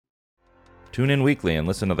Tune in weekly and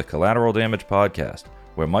listen to the Collateral Damage Podcast,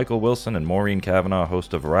 where Michael Wilson and Maureen Cavanaugh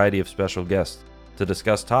host a variety of special guests to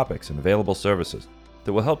discuss topics and available services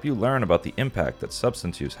that will help you learn about the impact that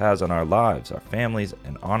substance use has on our lives, our families,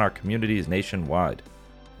 and on our communities nationwide.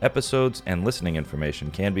 Episodes and listening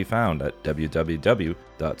information can be found at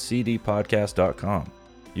www.cdpodcast.com.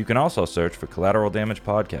 You can also search for Collateral Damage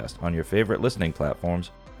Podcast on your favorite listening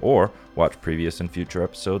platforms or watch previous and future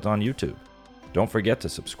episodes on YouTube. Don't forget to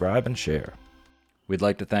subscribe and share. We'd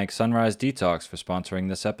like to thank Sunrise Detox for sponsoring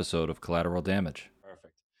this episode of Collateral Damage.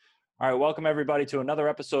 Perfect. All right, welcome everybody to another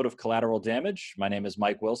episode of Collateral Damage. My name is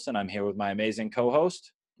Mike Wilson. I'm here with my amazing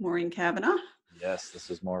co-host, Maureen Cavanaugh. Yes, this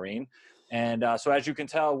is Maureen. And so as you can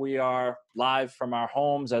tell, we are live from our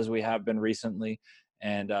homes as we have been recently.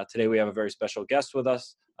 And today we have a very special guest with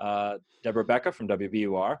us. Deborah Becker from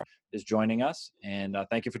WBUR is joining us. And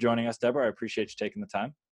thank you for joining us, Deborah. I appreciate you taking the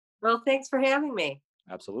time. Well, thanks for having me.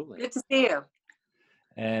 Absolutely. Good to see you.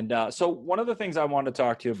 And so one of the things I wanted to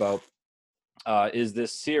talk to you about is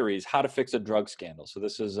this series, How to Fix a Drug Scandal. So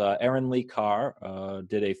this is Erin Lee Carr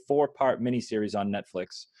did a 4-part miniseries on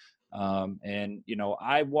Netflix. And, you know,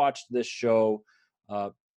 I watched this show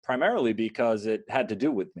primarily because it had to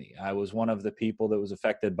do with me. I was one of the people that was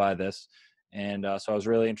affected by this. And so I was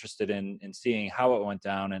really interested in seeing how it went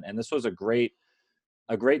down. And this was a great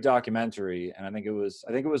documentary. And I think it was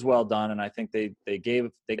well done. And I think they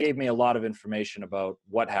gave me a lot of information about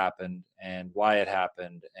what happened and why it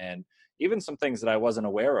happened, and even some things that I wasn't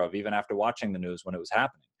aware of, even after watching the news when it was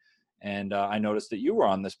happening. And I noticed that you were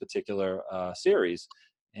on this particular series.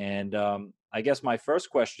 And I guess my first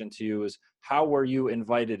question to you is, how were you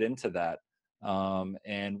invited into that?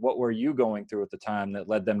 And what were you going through at the time that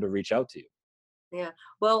led them to reach out to you? Yeah.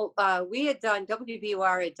 Well,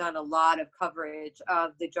 WBUR had done a lot of coverage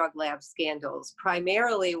of the drug lab scandals.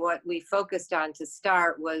 Primarily what we focused on to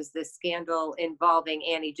start was the scandal involving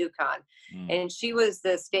Annie Dookhan. And she was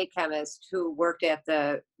the state chemist who worked at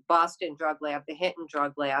the Boston drug lab, the Hinton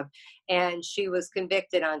drug lab, and she was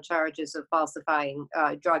convicted on charges of falsifying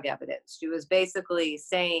drug evidence. She was basically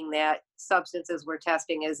saying that substances were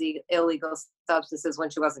testing as illegal substances when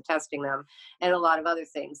she wasn't testing them, and a lot of other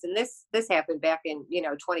things. And this happened back in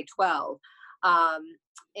 2012,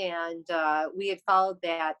 and we had followed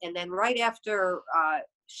that. And then right after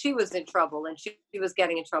she was in trouble, and she was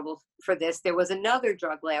getting in trouble for this, there was another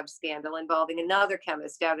drug lab scandal involving another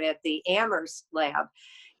chemist out at the Amherst lab.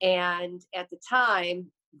 And at the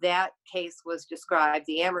time, that case was described,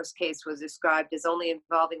 the Amherst case was described as only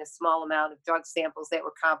involving a small amount of drug samples that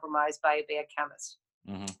were compromised by a bad chemist.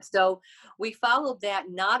 Mm-hmm. So we followed that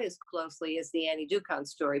not as closely as the Annie Dookhan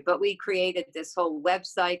story, but we created this whole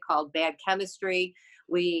website called Bad Chemistry.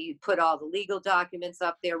 We put all the legal documents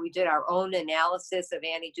up there. We did our own analysis of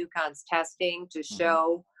Annie Dookhan's testing to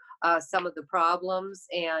show some of the problems,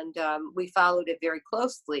 and we followed it very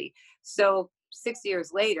closely. So 6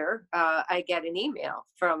 years later, I get an email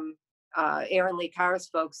from Erin Lee Carr's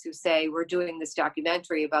folks who say, we're doing this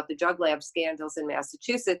documentary about the drug lab scandals in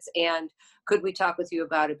Massachusetts, and could we talk with you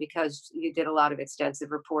about it because you did a lot of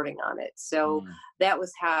extensive reporting on it. So that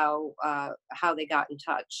was how they got in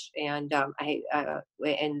touch. And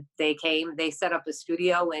and they came, they set up a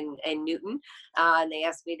studio in Newton, and they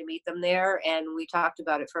asked me to meet them there, and we talked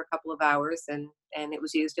about it for a couple of hours, and it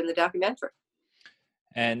was used in the documentary.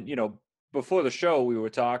 And, before the show, we were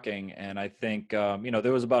talking, and I think,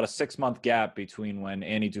 there was about a 6-month gap between when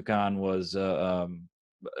Annie Dookhan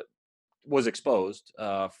was exposed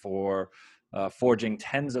for forging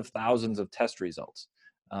tens of thousands of test results.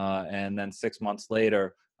 And then 6 months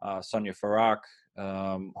later, Sonia Farak,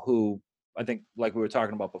 who I think, like we were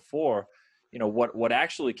talking about before, what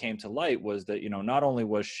actually came to light was that, not only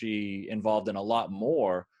was she involved in a lot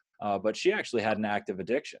more, but she actually had an active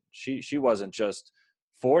addiction. She wasn't just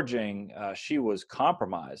forging, she was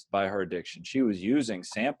compromised by her addiction. She was using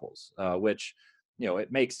samples, which,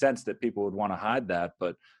 it makes sense that people would want to hide that.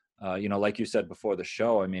 But, like you said before the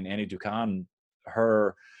show, I mean, Annie Dookhan,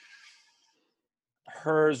 hers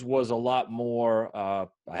was a lot more, I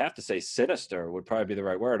have to say sinister would probably be the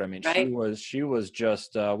right word. I mean, right. she was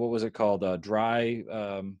just, what was it called? Dry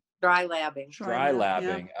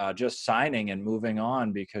labbing, yeah. Just signing and moving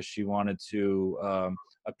on because she wanted to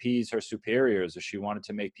appease her superiors, or she wanted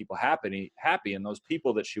to make people happy, and those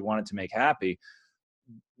people that she wanted to make happy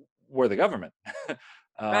were the government.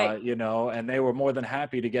 Right. And they were more than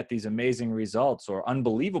happy to get these amazing results, or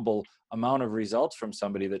unbelievable amount of results from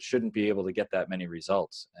somebody that shouldn't be able to get that many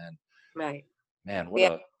results. And right, man,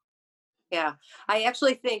 Yeah, I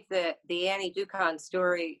actually think that the Annie Dookhan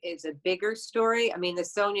story is a bigger story. I mean, the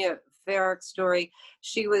Sonia Ferrick story.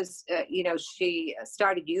 She was, she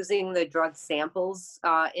started using the drug samples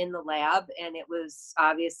in the lab, and it was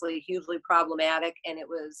obviously hugely problematic, and it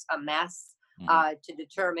was a mess Mhm. to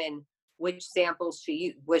determine which samples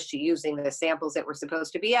was she using the samples that were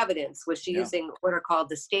supposed to be evidence. Was she Yeah. using what are called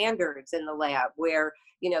the standards in the lab, where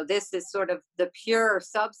this is sort of the pure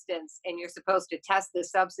substance, and you're supposed to test the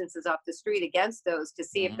substances off the street against those to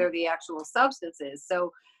see if Mhm. they're the actual substances.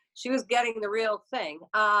 So she was getting the real thing.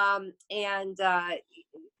 And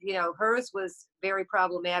hers was very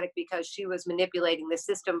problematic because she was manipulating the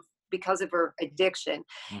system because of her addiction.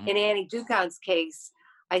 Mhm. In Annie Ducon's case,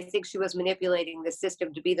 I think she was manipulating the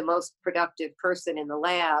system to be the most productive person in the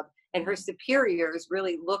lab, and her Mhm. superiors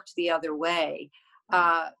really looked the other way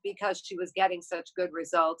Mhm. because she was getting such good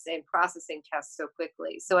results and processing tests so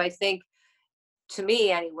quickly. So I think, to me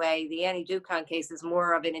anyway, the Annie Ducon case is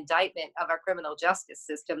more of an indictment of our criminal justice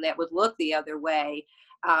system that would look the other way,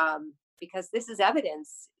 because this is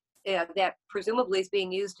evidence that presumably is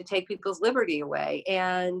being used to take people's liberty away,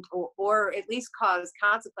 and or at least cause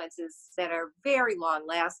consequences that are very long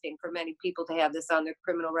lasting for many people to have this on their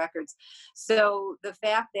criminal records. So the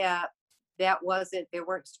fact that there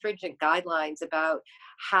weren't stringent guidelines about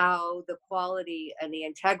how the quality and the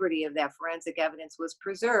integrity of that forensic evidence was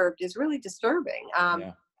preserved is really disturbing.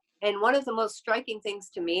 Yeah. And one of the most striking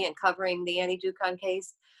things to me in covering the Annie Ducon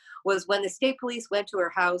case was when the state police went to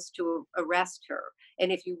her house to arrest her.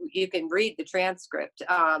 And if you can read the transcript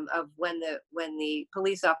of when the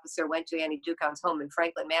police officer went to Annie Ducon's home in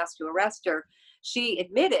Franklin, Mass. To arrest her, she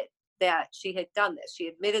admitted that she had done this. She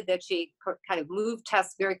admitted that she kind of moved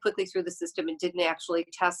tests very quickly through the system and didn't actually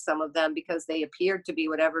test some of them because they appeared to be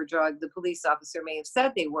whatever drug the police officer may have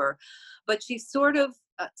said they were. But she sort of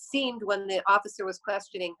seemed, when the officer was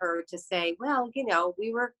questioning her, to say, well,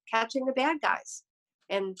 we were catching the bad guys.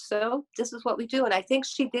 And so this is what we do. And I think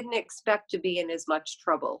she didn't expect to be in as much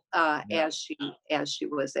trouble Yeah. as she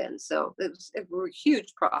was in. So it was a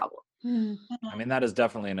huge problem. I mean, that is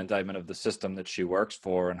definitely an indictment of the system that she works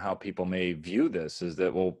for, and how people may view this is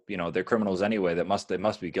that, well, they're criminals anyway. They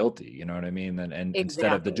must be guilty. You know what I mean? And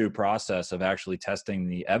instead of the Exactly. due process of actually testing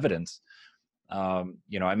the evidence, I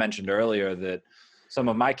mentioned earlier that some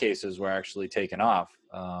of my cases were actually taken off.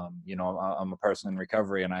 I'm a person in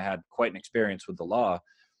recovery, and I had quite an experience with the law.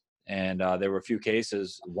 And there were a few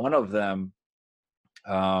cases. One of them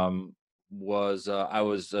was I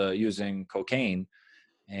was using cocaine.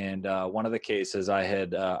 And one of the cases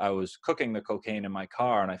I was cooking the cocaine in my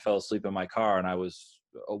car, and I fell asleep in my car, and I was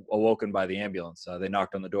awoken by the ambulance. They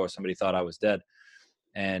knocked on the door. Somebody thought I was dead.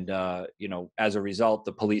 And, as a result,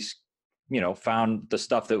 the police, found the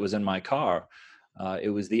stuff that was in my car. It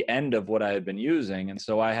was the end of what I had been using. And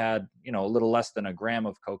so I had, a little less than a gram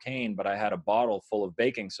of cocaine, but I had a bottle full of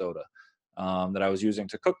baking soda that I was using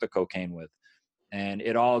to cook the cocaine with. And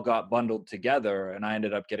it all got bundled together, and I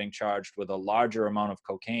ended up getting charged with a larger amount of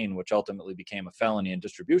cocaine, which ultimately became a felony and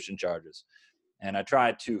distribution charges. And I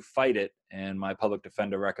tried to fight it, and my public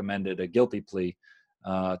defender recommended a guilty plea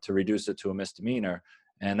to reduce it to a misdemeanor.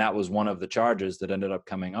 And that was one of the charges that ended up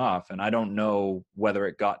coming off. And I don't know whether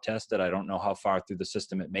it got tested. I don't know how far through the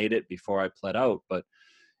system it made it before I pled out. But,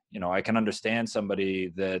 I can understand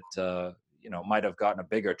somebody that, might have gotten a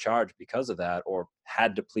bigger charge because of that, or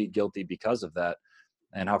had to plead guilty because of that,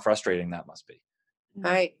 and how frustrating that must be.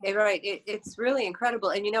 Right, right. It's really incredible,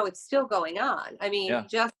 and it's still going on. I mean, Yeah.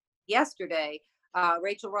 just yesterday,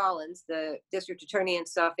 Rachel Rollins, the district attorney in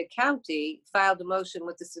Suffolk County, filed a motion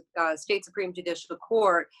with the state Supreme Judicial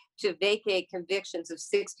Court to vacate convictions of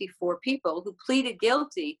 64 people who pleaded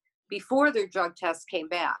guilty before their drug tests came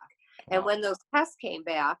back. And Wow. when those tests came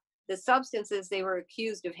back, the substances they were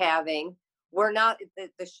accused of having were not,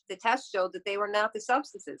 the test showed that they were not the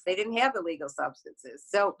substances. They didn't have illegal substances.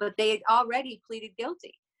 So, but they had already pleaded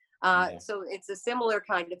guilty. Yeah. So it's a similar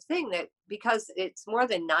kind of thing, that because it's more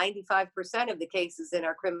than 95% of the cases in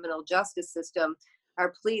our criminal justice system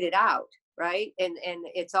are pleaded out, right? And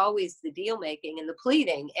it's always the deal making and the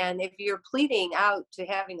pleading. And if you're pleading out to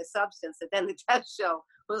having a substance that then the tests show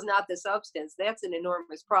was not the substance, that's an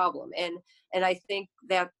enormous problem. And I think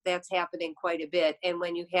that that's happening quite a bit. And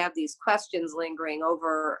when you have these questions lingering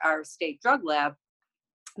over our state drug lab,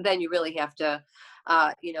 then you really have to,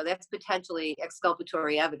 that's potentially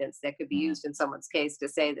exculpatory evidence that could be Mhm. used in someone's case to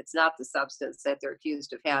say that's not the substance that they're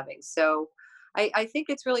accused of having. So I think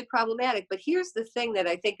it's really problematic. But here's the thing that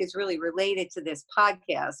I think is really related to this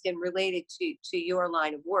podcast and related to your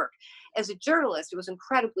line of work. As a journalist, it was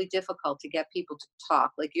incredibly difficult to get people to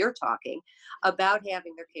talk like you're talking about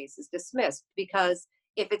having their cases dismissed, because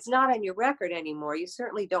if it's not on your record anymore, you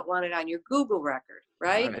certainly don't want it on your Google record,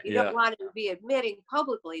 right? You don't Yeah. want to be admitting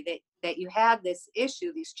publicly that you had this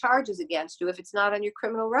issue, these charges against you, if it's not on your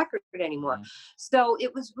criminal record anymore. Mhm. So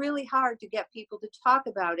it was really hard to get people to talk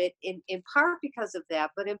about it, in part because of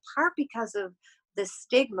that, but in part because of the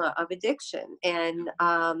stigma of addiction. And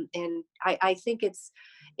I think it's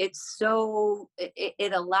so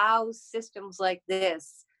it allows systems like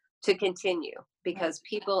this to continue Right. because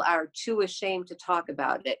people are too ashamed to talk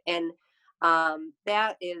about it. And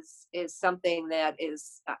that is something that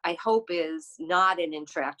is, I hope, is not an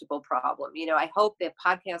intractable problem. I hope that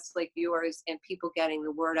podcasts like yours and people getting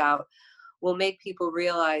the word out will make people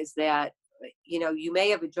realize that you may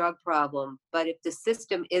have a drug problem, but if the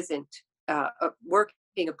system isn't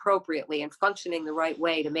working appropriately and functioning the right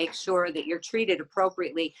way to make sure that you're treated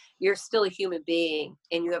appropriately, you're still a human being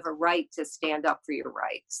and you have a right to stand up for your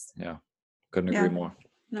rights. Yeah. Couldn't agree Yeah. more.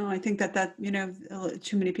 No, I think that,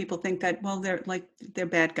 too many people think that, well, they're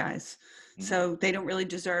bad guys. Mhm. So they don't really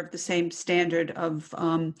deserve the same standard of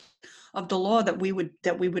the law that we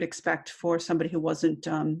would expect for somebody who wasn't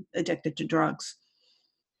addicted to drugs.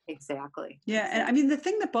 Exactly. Yeah, and I Exactly. mean the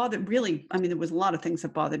thing that bothered really, I mean there was a lot of things that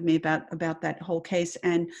bothered me about that whole case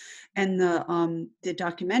and the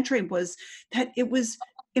documentary was that it was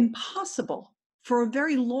impossible for a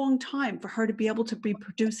very long time for her to be able to be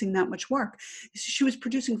producing that much work. She was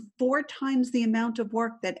producing 4 times the amount of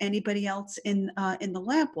work that anybody else in the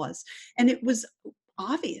lab was, and it was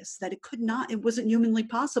obvious that it wasn't humanly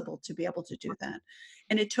possible to be able to do that,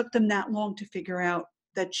 and it took them that long to figure out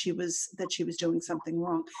that she was doing something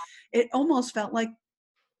wrong. It almost felt like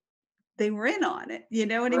they were in on it. You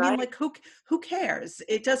know what I mean? Right. Like who cares?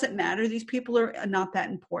 It doesn't matter. These people are not that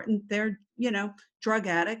important. They're, drug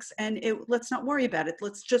addicts, and let's not worry about it.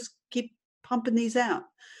 Let's just keep pumping these out.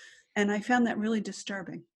 And I found that really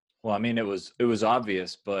disturbing. Well, I mean, it was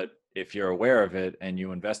obvious, but if you're aware of it and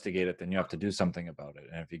you investigate it, then you have to do something about it.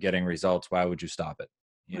 And if you're getting results, why would you stop it?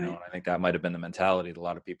 Right. And I think that might have been the mentality that a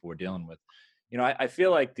lot of people were dealing with. I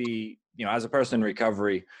feel like as a person in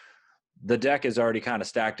recovery, the deck is already kind of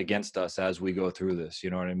stacked against us as we go through this. You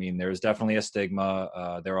know what I mean? There's definitely a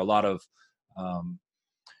stigma. There are a lot of, um,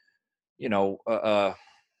 you know, uh, uh,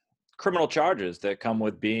 criminal charges that come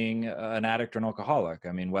with being an addict or an alcoholic.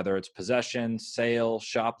 I mean, whether it's possession, sale,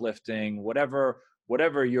 shoplifting, whatever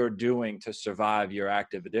you're doing to survive your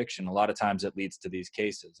active addiction, a lot of times it leads to these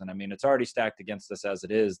cases. And I mean, it's already stacked against us as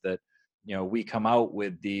it is that, we come out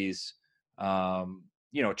with these,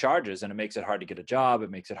 charges, and it makes it hard to get a job.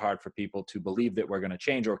 It makes it hard for people to believe that we're going to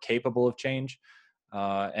change or capable of change.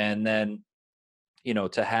 And then,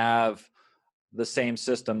 to have the same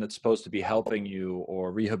system that's supposed to be helping you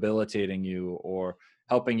or rehabilitating you or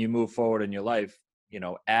helping you move forward in your life,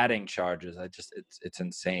 adding charges. It's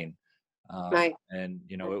insane. Right. And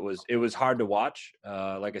it was hard to watch.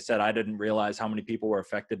 Like I said, I didn't realize how many people were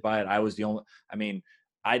affected by it. I was the only. I mean,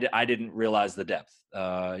 I didn't realize the depth.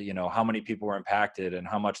 How many people were impacted and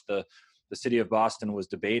how much the city of Boston was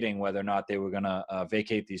debating whether or not they were going to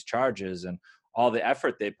vacate these charges, and all the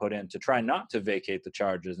effort they put in to try not to vacate the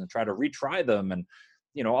charges and try to retry them, and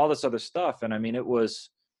all this other stuff. And I mean, it was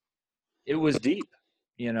deep,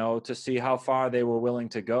 to see how far they were willing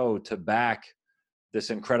to go to back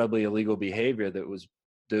this incredibly illegal behavior that was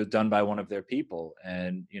done by one of their people.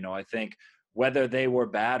 And I think whether they were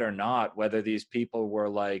bad or not, whether these people were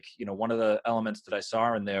like, one of the elements that I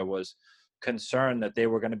saw in there was concern that they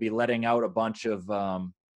were going to be letting out a bunch of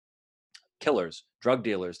killers, drug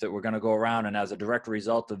dealers that were going to go around, and as a direct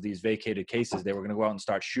result of these vacated cases, they were going to go out and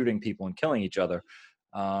start shooting people and killing each other.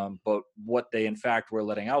 But what they in fact were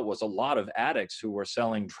letting out was a lot of addicts who were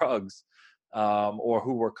selling drugs, or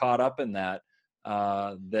who were caught up in that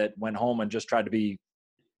went home and just tried to be,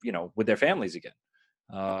 with their families again.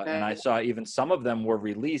 And I saw even some of them were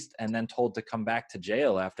released and then told to come back to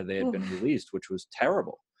jail after they had been released, which was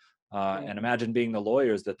terrible. And imagine being the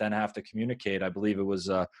lawyers that then have to communicate. I believe it was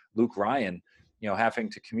Luke Ryan, having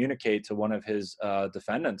to communicate to one of his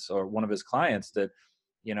defendants or one of his clients that,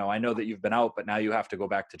 I know that you've been out, but now you have to go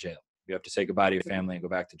back to jail. You have to say goodbye to your family and go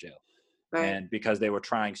back to jail. Right. And because they were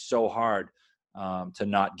trying so hard to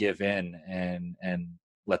not give in and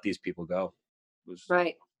let these people go. It was,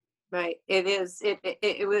 Right. Right.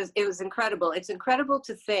 It was incredible. It's incredible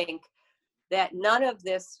to think that none of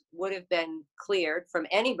this would have been cleared from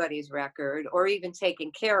anybody's record or even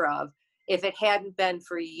taken care of if it hadn't been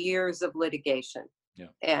for years of litigation Yeah.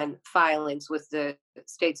 and filings with the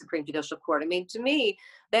state Supreme Judicial Court. I mean, to me,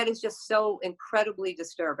 that is just so incredibly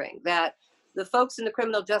disturbing that the folks in the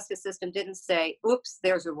criminal justice system didn't say, oops,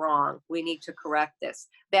 there's a wrong. We need to correct this.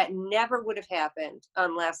 That never would have happened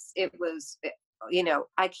unless it was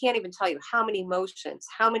I can't even tell you how many motions,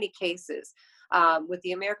 how many cases with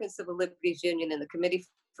the American Civil Liberties Union and the Committee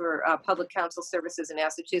for Public Counsel Services in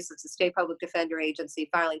Massachusetts, the State Public Defender Agency,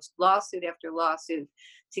 filing lawsuit after lawsuit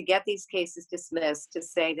to get these cases dismissed, to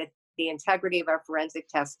say that the integrity of our forensic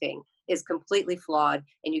testing is completely flawed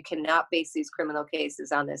and you cannot base these criminal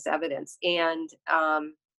cases on this evidence. And,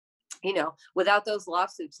 without those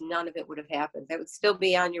lawsuits, none of it would have happened. That would still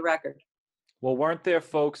be on your record. Well, weren't there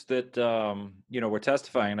folks that, were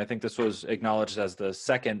testifying? And I think this was acknowledged as the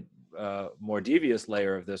second more devious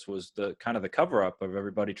layer of this, was the kind of the cover up of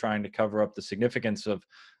everybody trying to cover up the significance of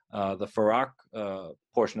the Farak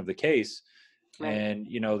portion of the case. Right. And,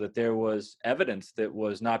 that there was evidence that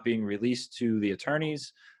was not being released to the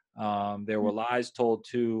attorneys. There were lies told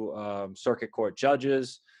to circuit court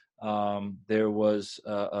judges. There was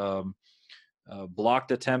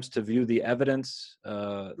blocked attempts to view the evidence.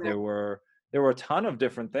 Right. There were a ton of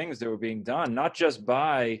different things that were being done, not just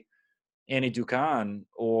by Annie Dookhan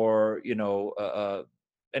or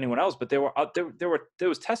anyone else, but there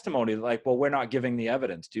was testimony like, well, we're not giving the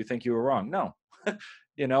evidence. Do you think you were wrong? No,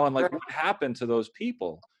 and like, what happened to those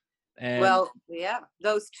people? And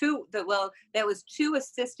those two. That was two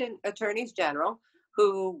assistant attorneys general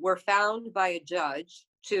who were found by a judge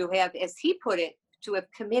to have, as he put it, to have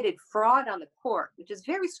committed fraud on the court, which is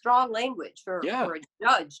very strong language for a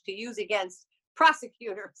judge to use against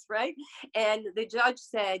prosecutors, right? And the judge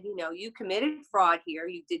said, you committed fraud here.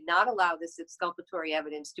 You did not allow this exculpatory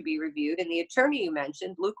evidence to be reviewed. And the attorney you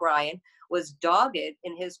mentioned, Luke Ryan, was dogged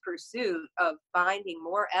in his pursuit of finding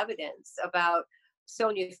more evidence about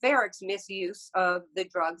Sonia Farrick's misuse of the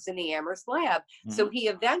drugs in the Amherst lab. Mm-hmm. So he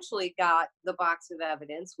eventually got the box of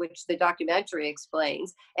evidence, which the documentary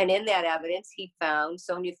explains. And in that evidence, he found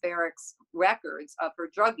Sonia Farrick's records of her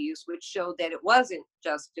drug use, which showed that it wasn't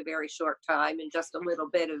just a very short time and just a little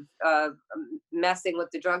bit of messing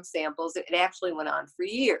with the drug samples. It actually went on for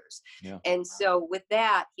years. Yeah. And so with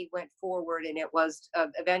that, he went forward, and it was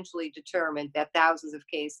eventually determined that thousands of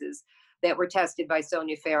cases that were tested by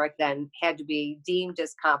Sonia Farrick then had to be deemed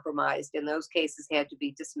as compromised, and those cases had to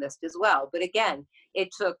be dismissed as well. But again, it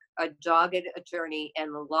took a dogged attorney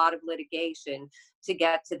and a lot of litigation to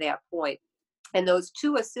get to that point. And those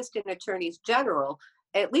two assistant attorneys general,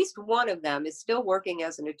 at least one of them is still working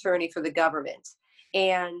as an attorney for the government.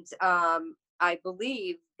 And I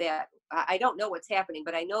believe that, I don't know what's happening,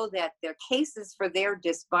 but I know that their cases for their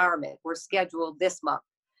disbarment were scheduled this month.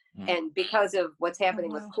 And because of what's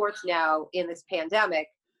happening with courts now in this pandemic,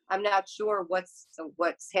 I'm not sure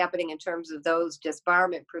what's happening in terms of those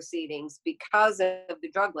disbarment proceedings because of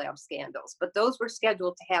the drug lab scandals. But those were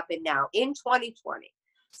scheduled to happen now in 2020,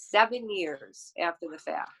 7 years after the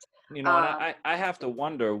fact. And I have to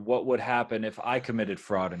wonder what would happen if I committed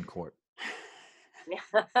fraud in court.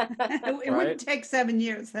 It wouldn't take 7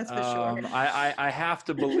 years, that's for sure. I have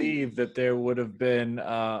to believe that there would have been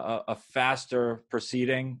a faster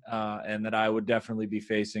proceeding, and that I would definitely be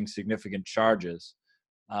facing significant charges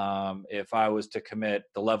if I was to commit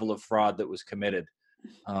the level of fraud that was committed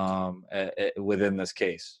within this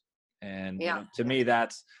case. And to me,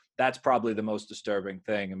 that's probably the most disturbing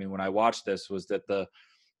thing. I mean, when I watched this, was that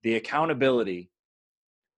the accountability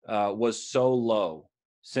was so low,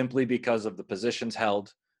 simply because of the positions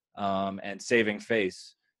held and saving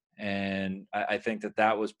face. And I think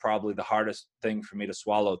that was probably the hardest thing for me to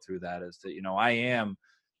swallow through that, is that,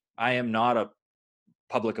 I am not a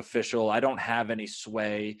public official. I don't have any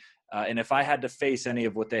sway. And if I had to face any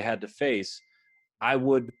of what they had to face, I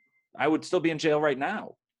would still be in jail right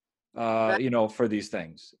now, for these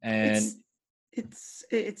things. And it's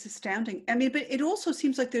astounding. I mean, but it also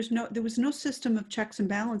seems like there was no system of checks and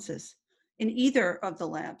balances in either of the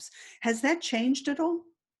labs. Has that changed at all?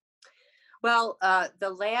 Well,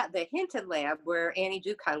 the Hinton lab where Annie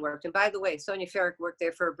Dookhan worked, and by the way, Sonia Farrick worked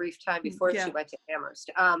there for a brief time before she went to Amherst.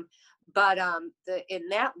 In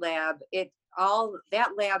that lab, that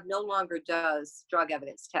lab no longer does drug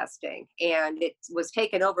evidence testing, and it was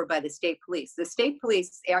taken over by the state police. The state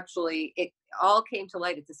police it all came to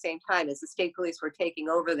light at the same time as the state police were taking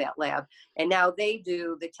over that lab, and now they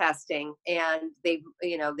do the testing, and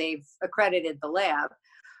they've accredited the lab.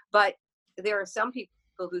 But there are some people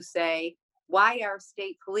who say, why are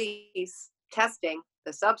state police testing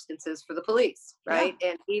the substances for the police, right? Yeah.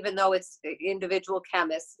 And even though it's individual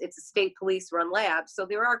chemists, it's a state police run lab. So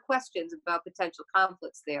there are questions about potential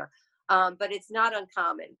conflicts there. But it's not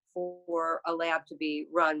uncommon for a lab to be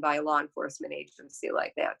run by a law enforcement agency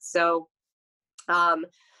like that. So,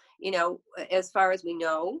 as far as we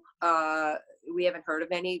know, we haven't heard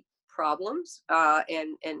of any problems.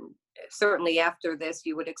 And certainly after this,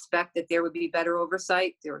 you would expect that there would be better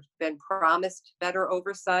oversight. There's been promised better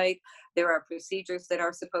oversight. There are procedures that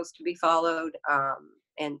are supposed to be followed,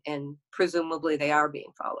 and presumably they are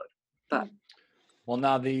being followed. But well,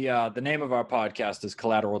 now the name of our podcast is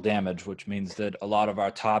Collateral Damage, which means that a lot of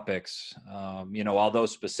our topics, although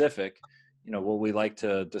specific, what we like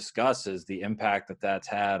to discuss is the impact that that's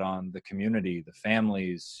had on the community, the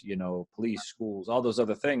families, police, schools, all those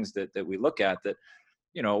other things that we look at that,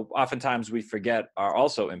 oftentimes we forget are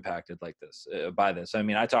also impacted like this by this. I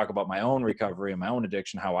mean, I talk about my own recovery and my own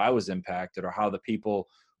addiction, how I was impacted, or how the people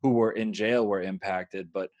who were in jail were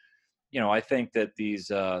impacted. But, I think that these,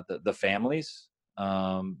 the families,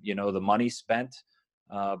 the money spent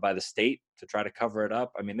by the state to try to cover it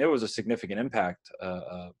up. I mean, there was a significant impact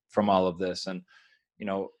from all of this. And,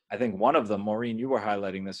 I think one of them, Maureen, you were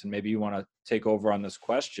highlighting this, and maybe you want to take over on this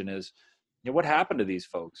question is, what happened to these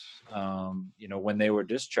folks, when they were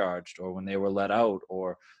discharged or when they were let out,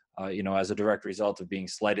 or, as a direct result of being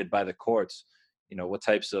slighted by the courts? What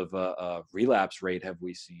types of relapse rate have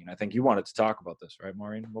we seen? I think you wanted to talk about this, right,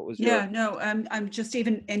 Maureen? What was Yeah, no, I'm just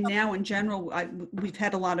even, and now in general, we've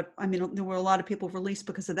had a lot of, there were a lot of people released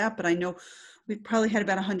because of that, but I know we've probably had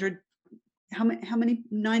about 100, how many,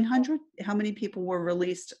 900? How many people were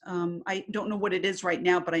released? I don't know what it is right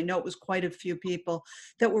now, but I know it was quite a few people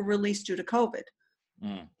that were released due to COVID.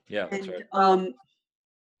 Yeah, that's And, right.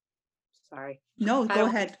 Sorry. No, go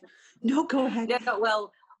ahead. No, go ahead. No,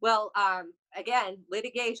 well, again,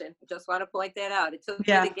 litigation. I just want to point that out. It took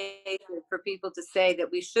litigation for people to say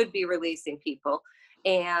that we should be releasing people.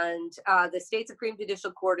 And the state Supreme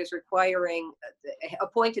Judicial Court is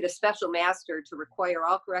appointed a special master to require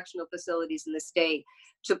all correctional facilities in the state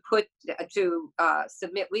to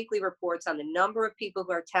submit weekly reports on the number of people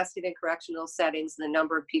who are tested in correctional settings and the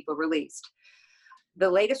number of people released. The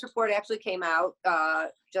latest report actually came out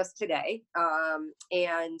just today,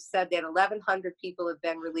 and said that 1,100 people have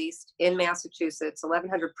been released in Massachusetts.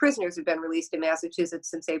 1,100 prisoners have been released in Massachusetts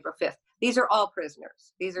since April 5th. These are all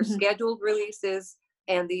prisoners. These are scheduled releases,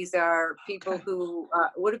 and these are people who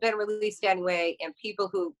would have been released anyway, and people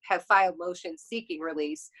who have filed motions seeking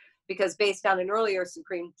release, because based on an earlier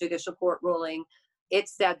Supreme Judicial Court ruling, it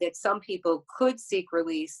said that some people could seek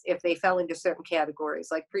release if they fell into certain categories,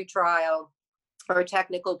 like pretrial or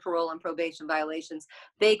technical parole and probation violations.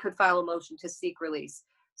 They could file a motion to seek release.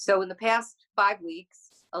 So in the past 5 weeks,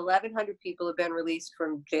 1,100 people have been released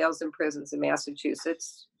from jails and prisons in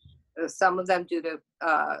Massachusetts. Some of them due to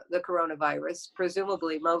the coronavirus,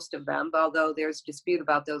 presumably most of them, although there's dispute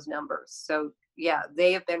about those numbers. So yeah,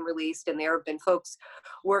 they have been released, and there have been folks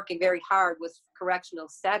working very hard with correctional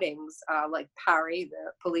settings, like PARI,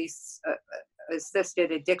 the Police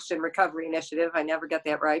Assisted Addiction Recovery Initiative. I never got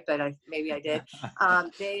that right, but maybe I did.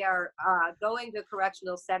 They are going to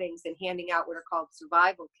correctional settings and handing out what are called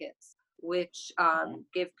survival kits, which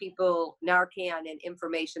give people Narcan and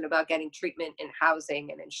information about getting treatment and housing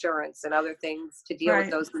and insurance and other things to deal with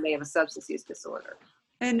those who may have a substance use disorder.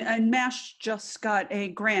 And MASH just got a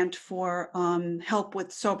grant for help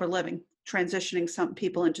with sober living, transitioning some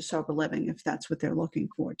people into sober living, if that's what they're looking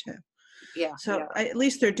for too. Yeah. So at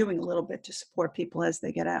least they're doing a little bit to support people as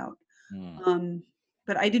they get out.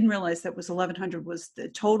 But I didn't realize that was 1,100 was the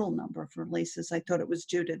total number of releases. I thought it was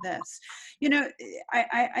due to this.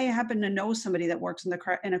 I happen to know somebody that works in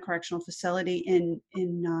a correctional facility in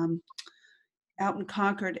out in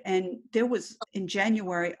Concord, and there was in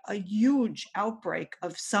January a huge outbreak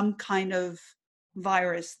of some kind of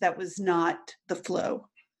virus that was not the flu.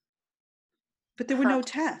 But there were no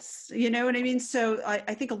tests, you know what I mean? So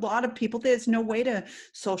I think a lot of people, there's no way to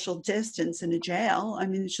social distance in a jail. I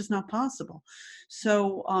mean, it's just not possible.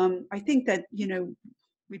 So I think that,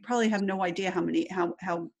 we probably have no idea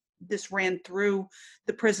how this ran through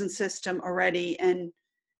the prison system already. And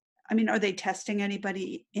I mean, are they testing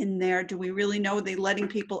anybody in there? Do we really know? Are they letting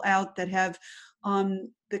people out that have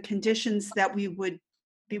the conditions that we would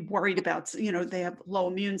be worried about? They have low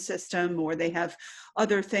immune system, or they have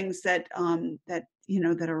other things that would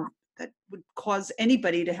cause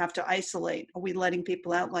anybody to have to isolate. Are we letting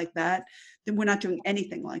people out like that? Then we're not doing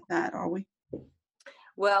anything like that, are we?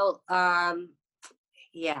 Well,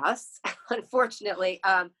 yes, unfortunately.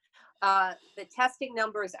 The testing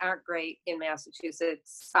numbers aren't great in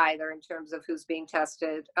Massachusetts either, in terms of who's being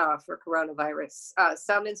tested for coronavirus.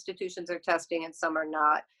 Some institutions are testing and some are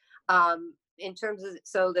not. In terms of,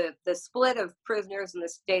 so the split of prisoners in the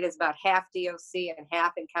state is about half DOC and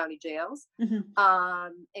half in county jails. And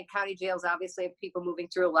county jails obviously have people moving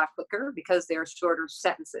through a lot quicker because they're shorter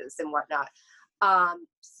sentences and whatnot.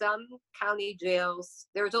 Some county jails,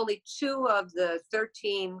 there's only 2 of the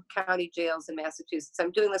 13 county jails in Massachusetts.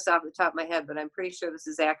 I'm doing this off the top of my head, but I'm pretty sure this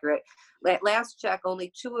is accurate. At last check,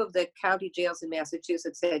 only 2 of the county jails in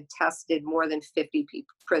Massachusetts had tested more than 50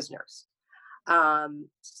 prisoners.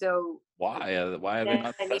 So why are they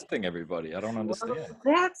not testing everybody? I don't understand. Well,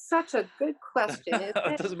 that's such a good question. Isn't It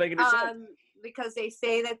it? doesn't make any sense. Because they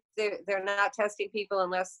say that they're not testing people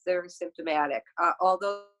unless they're symptomatic.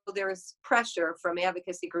 Although there's pressure from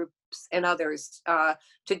advocacy groups and others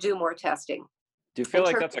to do more testing. Do you feel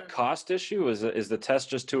like that's a cost issue? Is the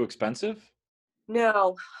test just too expensive?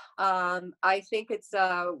 No, I think it's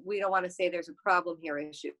we don't want to say there's a problem here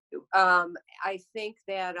issue. I think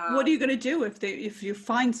that what are you going to do if you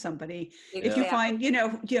find somebody, if you find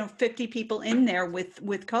 50 people in there with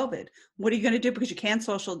COVID? What are you going to do? Because you can't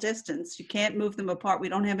social distance, you can't move them apart. We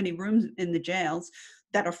don't have any rooms in the jails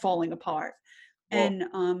that are falling apart. Well,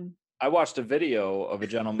 and I watched a video of a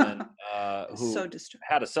gentleman who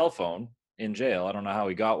had a cell phone in jail. I don't know how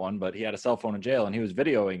he got one, but he had a cell phone in jail, and he was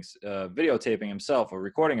videotaping himself or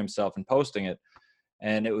recording himself and posting it.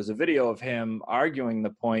 And it was a video of him arguing the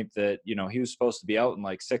point that, he was supposed to be out in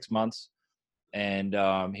like 6 months, and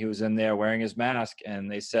he was in there wearing his mask.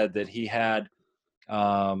 And they said that he had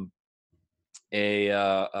a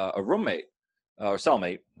roommate or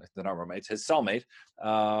cellmate. They're not roommates. His cellmate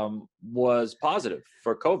was positive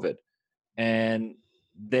for COVID, and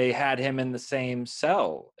they had him in the same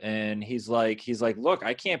cell. And he's like, look,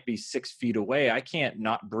 I can't be 6 feet away. I can't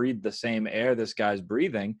not breathe the same air this guy's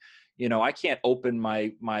breathing. I can't open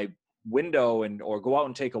my window or go out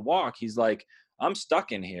and take a walk. He's like, I'm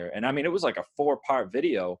stuck in here. And I mean, it was like a 4-part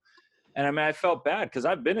video. And I mean, I felt bad because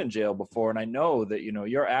I've been in jail before, and I know that,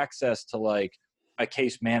 your access to like a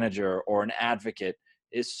case manager or an advocate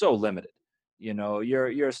is so limited.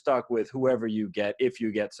 You're stuck with whoever you get. If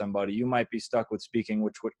you get somebody, you might be stuck with speaking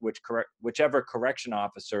whichever correction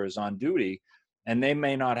officer is on duty, and they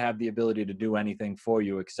may not have the ability to do anything for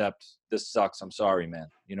you except, this sucks, I'm sorry, man.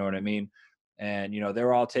 You know what I mean? And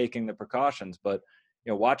they're all taking the precautions. But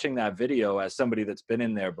watching that video as somebody that's been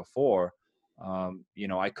in there before,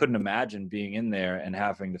 I couldn't imagine being in there and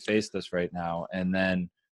having to face this right now. And then,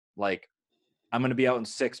 like, I'm going to be out in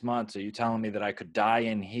 6 months. Are you telling me that I could die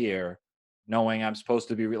in here, knowing I'm supposed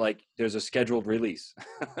to be there's a scheduled release?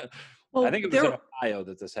 Well, I think it was in Ohio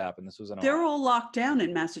that this happened. This was in Ohio. They're all locked down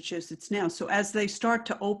in Massachusetts now. So as they start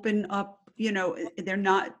to open up, they're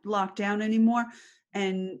not locked down anymore.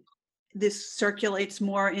 And this circulates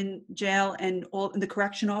more in jail, and all the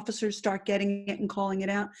correction officers start getting it and calling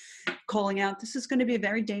out. This is going to be a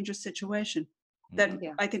very dangerous situation that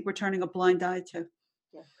I think we're turning a blind eye to.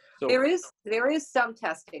 So, there is some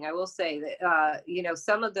testing. I will say that,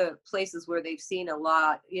 some of the places where they've seen a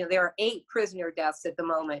lot, there are 8 prisoner deaths at the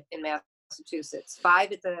moment in Massachusetts,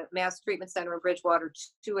 5 at the Mass Treatment Center in Bridgewater,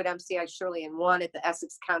 2 at MCI Shirley, and 1 at the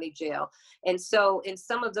Essex County Jail. And so in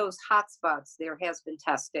some of those hotspots, there has been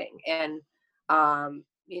testing. And,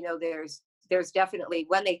 there's definitely,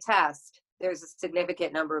 when they test, there's a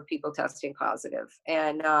significant number of people testing positive.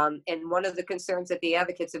 And one of the concerns that the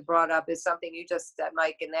advocates have brought up is something you just said,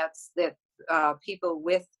 Mike, and that's that people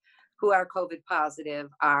who are COVID positive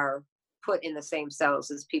are put in the same cells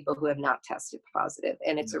as people who have not tested positive.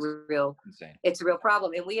 And it's a real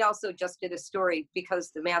problem. And we also just did a story because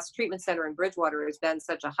the Mass Treatment Center in Bridgewater has been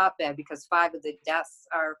such a hotbed because 5 of the deaths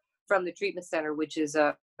are from the treatment center, which is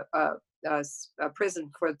a prison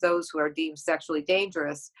for those who are deemed sexually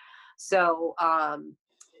dangerous. So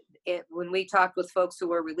when we talked with folks who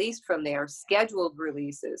were released from their scheduled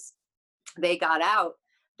releases, they got out,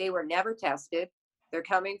 they were never tested. They're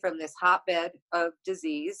coming from this hotbed of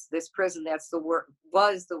disease, this prison that's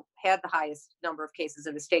had the highest number of cases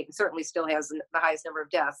in the state and certainly still has the highest number of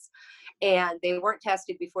deaths. And they weren't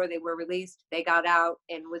tested before they were released. They got out,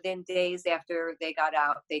 and within days after they got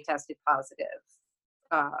out, they tested positive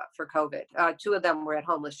for COVID. 2 of them were at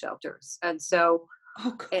homeless shelters. And so,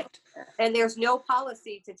 and there's no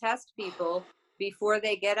policy to test people before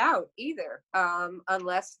they get out either,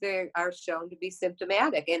 unless they are shown to be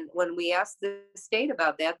symptomatic. And when we asked the state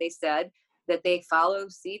about that, they said that they follow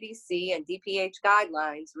CDC and DPH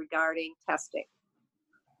guidelines regarding testing.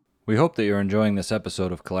 We hope that you're enjoying this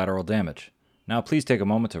episode of Collateral Damage. Now, please take a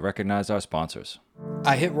moment to recognize our sponsors.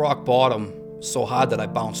 I hit rock bottom so hard that I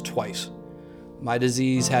bounced twice. My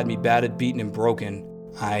disease had me battered, beaten, and broken.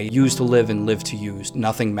 I used to live and lived to use.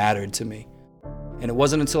 Nothing mattered to me. And it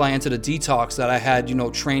wasn't until I entered a detox that I had,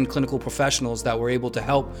 trained clinical professionals that were able to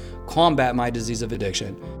help combat my disease of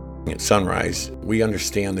addiction. At Sunrise, we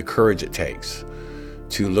understand the courage it takes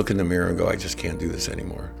to look in the mirror and go, I just can't do this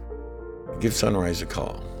anymore. Give Sunrise a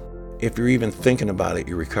call. If you're even thinking about it,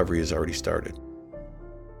 your recovery has already started.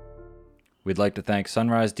 We'd like to thank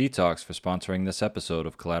Sunrise Detox for sponsoring this episode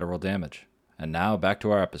of Collateral Damage. And now back to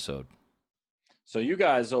our episode. So you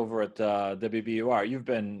guys over at WBUR, you've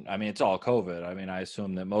been, I mean, it's all COVID. I mean, I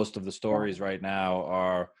assume that most of the stories right now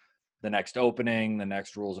are the next opening, the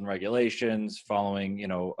next rules and regulations, following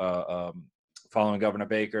Governor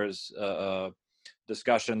Baker's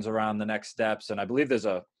discussions around the next steps. And I believe there's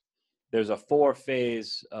a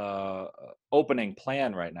 4-phase opening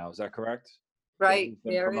plan right now. Is that correct? Right.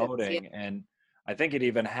 Been promoting, and I think it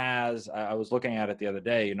even has. I was looking at it the other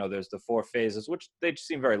day. You know, there's the 4 phases, which they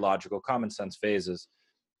seem very logical, common sense phases.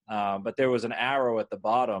 But there was an arrow at the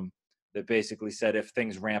bottom that basically said, if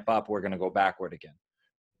things ramp up, we're going to go backward again.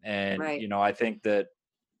 And Right. you know, I think that,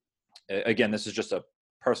 again, this is just a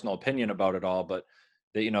personal opinion about it all, but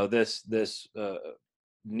that, you know, this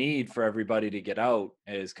need for everybody to get out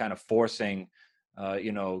is kind of forcing,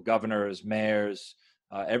 governors, mayors,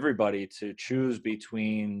 everybody to choose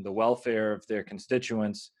between the welfare of their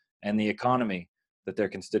constituents and the economy that their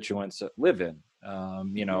constituents live in.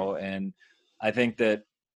 And I think that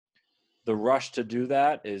the rush to do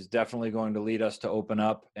that is definitely going to lead us to open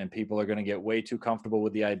up, and people are going to get way too comfortable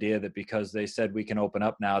with the idea that because they said we can open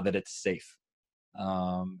up now, that it's safe.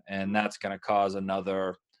 And that's going to cause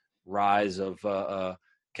another rise of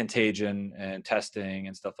contagion and testing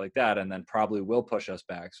and stuff like that, and then probably will push us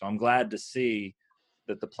back. So I'm glad to see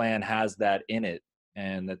that the plan has that in it,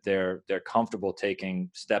 and that they're comfortable taking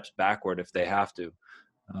steps backward if they have to.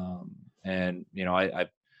 And you know, I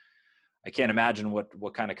can't imagine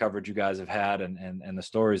what kind of coverage you guys have had and the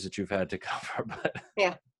stories that you've had to cover. But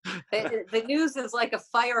Yeah, the news is like a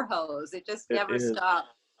fire hose. It just never stops.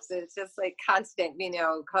 It's just like constant,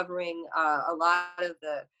 covering a lot of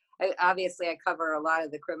obviously I cover a lot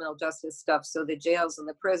of the criminal justice stuff. So the jails and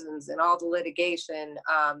the prisons and all the litigation,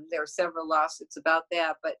 there are several lawsuits about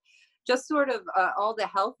that, but just sort of all the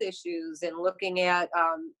health issues, and looking at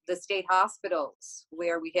the state hospitals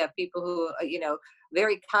where we have people who,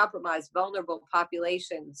 very compromised, vulnerable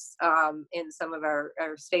populations in some of our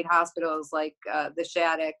state hospitals, like the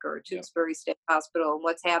Shattuck or Tewksbury State Hospital, and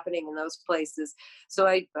what's happening in those places. So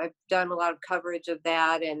I've done a lot of coverage of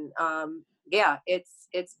that, and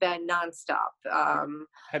it's been nonstop.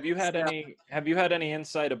 Have you had any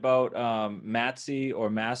insight about MATC or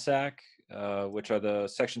MASAC, which are the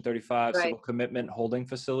Section 35 Right. civil commitment holding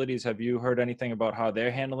facilities? Have you heard anything about how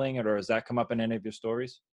they're handling it, or has that come up in any of your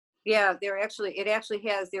stories? Yeah, there is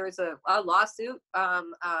a lawsuit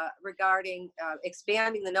regarding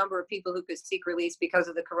expanding the number of people who could seek release because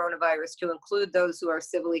of the coronavirus to include those who are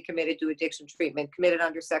civilly committed to addiction treatment, committed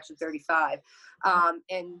under Section 35.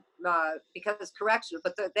 Because it's correctional,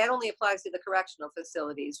 but that only applies to the correctional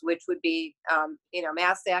facilities, which would be,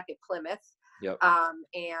 MASAC at Plymouth. Yep.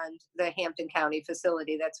 And the Hampton County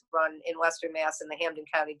facility that's run in Western Mass, and the Hampton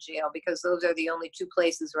County Jail, because those are the only 2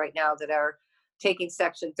 places right now that are taking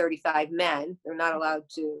Section 35 men. They're not allowed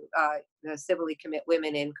to civilly commit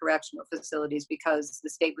women in correctional facilities because the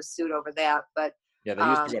state was sued over that. But yeah, they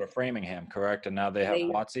used to go to Framingham, correct? And now they have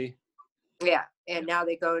WOTC? Yeah, and now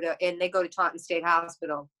they go to Taunton State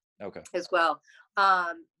Hospital. Okay. As well.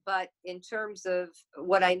 But in terms of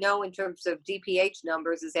what I know in terms of DPH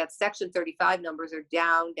numbers is that Section 35 numbers are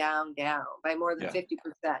down by more than 50%.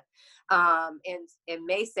 And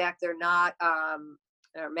MASAC, they're not,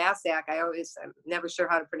 or MASAC, I'm never sure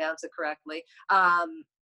how to pronounce it correctly.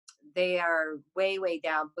 They are way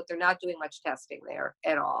down, but they're not doing much testing there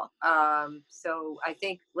at all. So I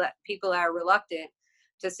think people are reluctant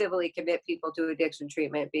to civilly commit people to addiction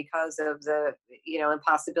treatment because of the,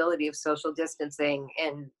 impossibility of social distancing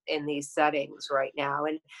in these settings right now.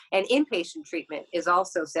 And inpatient treatment is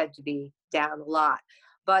also said to be down a lot.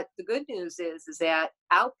 But the good news is that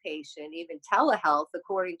outpatient, even telehealth,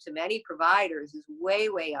 according to many providers, is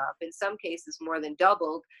way up. In some cases, more than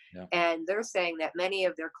doubled. Yeah. And they're saying that many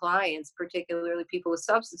of their clients, particularly people with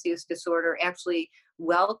substance use disorder, actually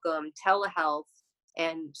welcome telehealth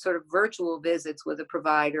and sort of virtual visits with a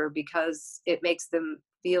provider because it makes them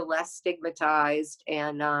feel less stigmatized,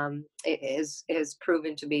 and it is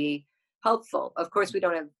proven to be helpful. Of course, we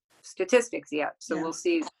don't have statistics yet, so we'll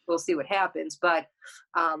see what happens. But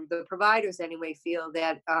the providers anyway feel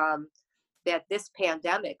that that this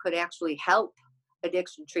pandemic could actually help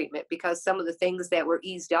addiction treatment, because some of the things that were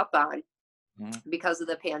eased up on because of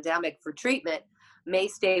the pandemic for treatment may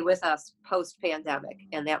stay with us post-pandemic,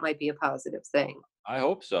 and that might be a positive thing. I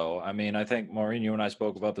hope so. I mean, I think, Maureen, you and I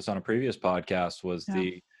spoke about this on a previous podcast, was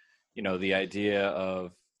the idea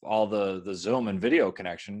of all the Zoom and video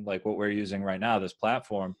connection, like what we're using right now, this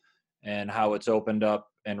platform, and how it's opened up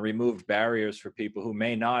and removed barriers for people who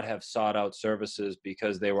may not have sought out services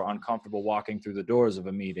because they were uncomfortable walking through the doors of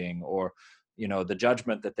a meeting, or, the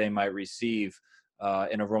judgment that they might receive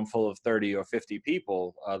in a room full of 30 or 50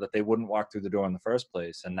 people, that they wouldn't walk through the door in the first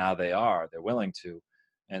place. And now they're willing to.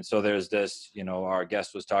 And so there's this, our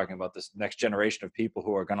guest was talking about this next generation of people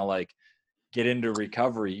who are going to like get into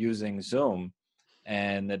recovery using Zoom.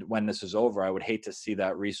 And that when this is over, I would hate to see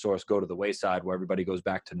that resource go to the wayside where everybody goes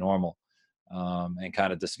back to normal, and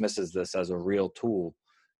kind of dismisses this as a real tool,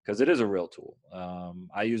 because it is a real tool.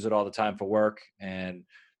 I use it all the time for work, and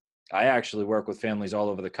I actually work with families all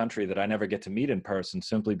over the country that I never get to meet in person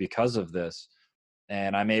simply because of this.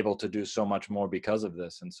 And I'm able to do so much more because of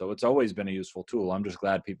this. And so it's always been a useful tool. I'm just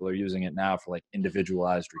glad people are using it now for like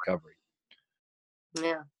individualized recovery.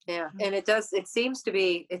 Yeah. And it seems to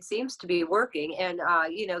be working. And,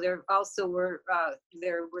 there also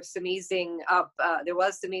there was some easing up of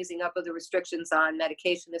the restrictions on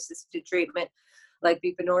medication assisted treatment, like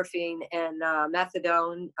buprenorphine and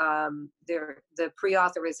methadone. The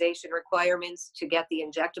pre-authorization requirements to get the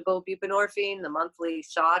injectable buprenorphine, the monthly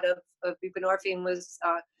shot of buprenorphine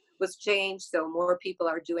was changed. So more people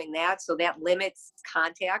are doing that. So that limits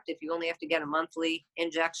contact. If you only have to get a monthly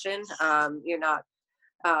injection, you're not.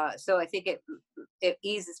 So I think it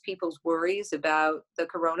eases people's worries about the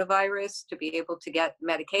coronavirus to be able to get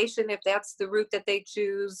medication if that's the route that they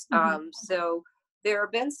choose. So there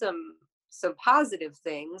have been some positive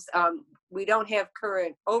things. We don't have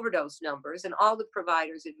current overdose numbers, and all the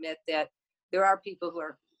providers admit that there are people who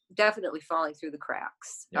are definitely falling through the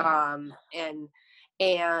cracks. Yeah.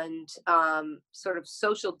 And sort of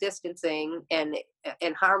social distancing and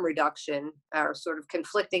harm reduction are sort of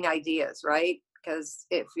conflicting ideas, right? Because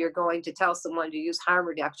if you're going to tell someone to use harm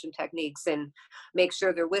reduction techniques and make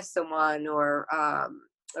sure they're with someone or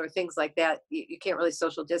things like that, you can't really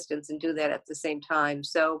social distance and do that at the same time.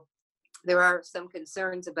 So there are some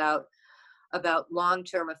concerns about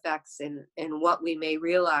long-term effects and what we may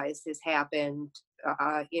realize has happened,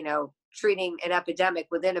 treating an epidemic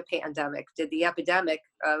within a pandemic. Did the epidemic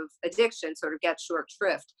of addiction sort of get short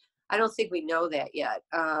shrift? I don't think we know that yet.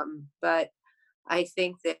 But I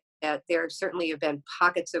think that there certainly have been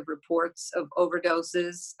pockets of reports of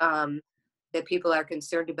overdoses that people are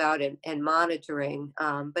concerned about and monitoring.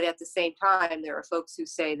 But at the same time, there are folks who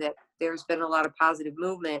say that there's been a lot of positive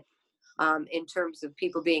movement in terms of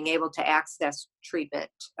people being able to access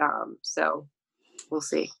treatment. So we'll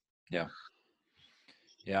see. Yeah.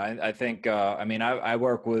 Yeah, I think, I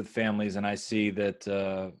work with families, and I see that,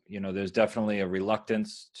 there's definitely a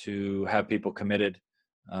reluctance to have people committed,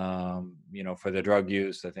 for their drug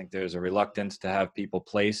use. I think there's a reluctance to have people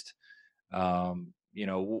placed. My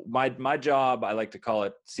job, I like to call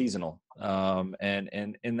it seasonal. And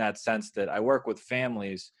in that sense that I work with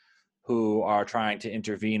families who are trying to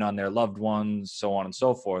intervene on their loved ones, so on and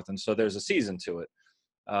so forth. And so there's a season to it.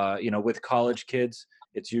 With college kids,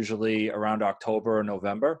 it's usually around October or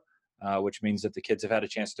November, which means that the kids have had a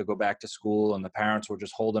chance to go back to school, and the parents were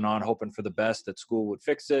just holding on, hoping for the best, that school would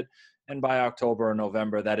fix it. And by October or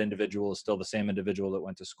November, that individual is still the same individual that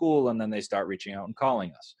went to school, and then they start reaching out and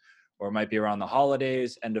calling us. Or it might be around the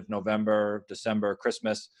holidays, end of November, December,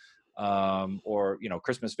 Christmas, or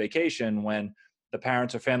Christmas vacation, when the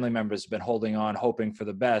parents or family members have been holding on, hoping for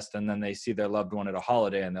the best, and then they see their loved one at a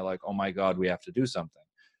holiday, and they're like, oh my God, we have to do something.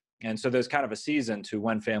 And so there's kind of a season to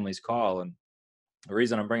when families call. And the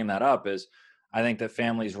reason I'm bringing that up is I think that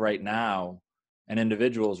families right now and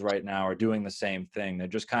individuals right now are doing the same thing. They're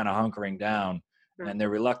just kind of hunkering down, and they're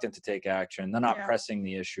reluctant to take action. They're not pressing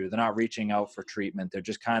the issue. They're not reaching out for treatment. They're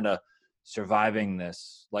just kind of surviving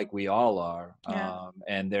this like we all are.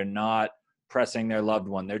 And they're not pressing their loved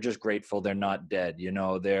one. They're just grateful they're not dead.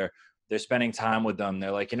 They're spending time with them.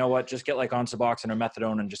 They're like, you know what, just get like on Suboxone or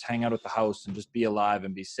methadone and just hang out at the house and just be alive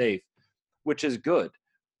and be safe, which is good.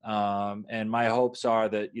 And my hopes are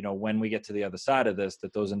that, when we get to the other side of this,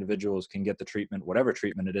 that those individuals can get the treatment, whatever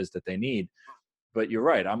treatment it is that they need. But you're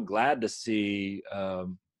right. I'm glad to see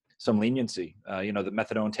some leniency, the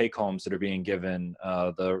methadone take homes that are being given,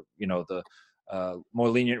 the more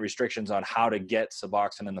lenient restrictions on how to get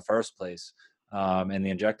Suboxone in the first place, and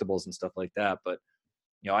the injectables and stuff like that. But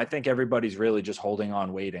I think everybody's really just holding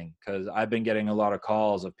on, waiting, because I've been getting a lot of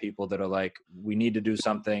calls of people that are like, we need to do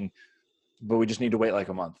something, but we just need to wait like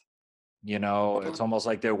a month. It's almost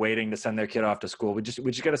like they're waiting to send their kid off to school. We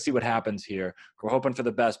just got to see what happens here. We're hoping for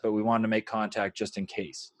the best, but we wanted to make contact just in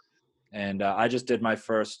case. And I just did my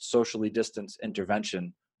first socially distanced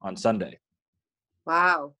intervention on Sunday.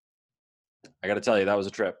 Wow. I got to tell you, that was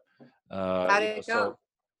a trip. How did it go?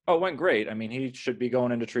 Oh, it went great. I mean, he should be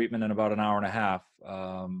going into treatment in about an hour and a half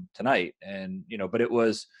tonight. And, but it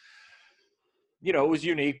was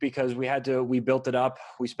unique because we built it up.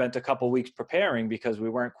 We spent a couple weeks preparing because we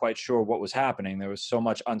weren't quite sure what was happening. There was so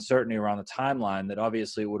much uncertainty around the timeline that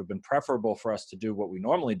obviously it would have been preferable for us to do what we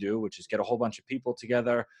normally do, which is get a whole bunch of people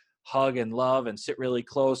together, hug and love and sit really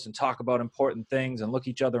close and talk about important things and look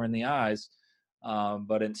each other in the eyes.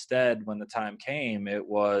 But instead, when the time came, it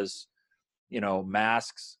was,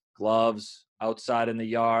 masks, gloves, outside in the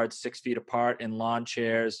yard, 6 feet apart in lawn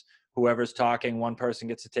chairs. Whoever's talking, one person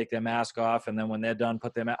gets to take their mask off, and then when they're done,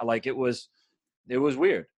 put them like it was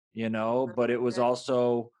weird, but it was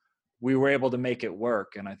also, we were able to make it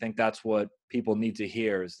work. And I think that's what people need to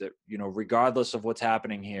hear is that, regardless of what's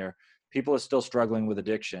happening here, people are still struggling with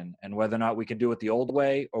addiction, and whether or not we can do it the old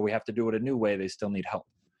way or we have to do it a new way, they still need help.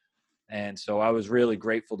 And so I was really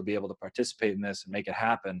grateful to be able to participate in this and make it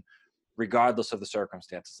happen, regardless of the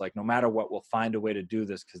circumstances. Like, no matter what, we'll find a way to do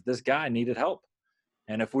this because this guy needed help.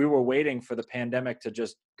 And if we were waiting for the pandemic to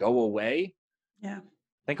just go away,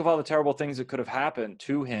 think of all the terrible things that could have happened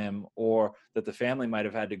to him or that the family might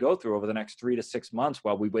have had to go through over the next 3 to 6 months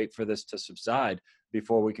while we wait for this to subside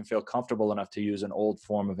before we can feel comfortable enough to use an old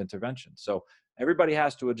form of intervention. So everybody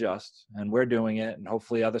has to adjust, and we're doing it, and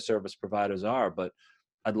hopefully other service providers are. But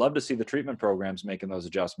I'd love to see the treatment programs making those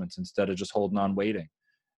adjustments instead of just holding on waiting.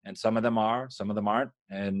 And some of them are, some of them aren't.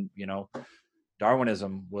 And,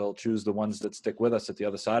 Darwinism will choose the ones that stick with us at the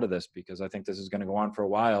other side of this, because I think this is going to go on for a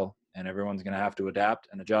while, and everyone's going to have to adapt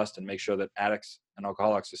and adjust and make sure that addicts and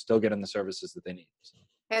alcoholics are still getting the services that they need. So.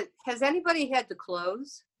 Has anybody had to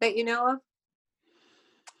close that you know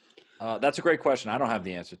of? That's a great question. I don't have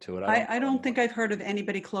the answer to it. I don't think I've heard of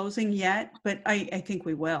anybody closing yet, but I think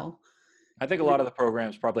we will. I think a lot of the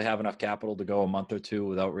programs probably have enough capital to go a month or two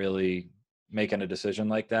without really making a decision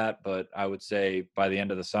like that. But I would say by the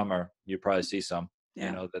end of the summer, you probably see some,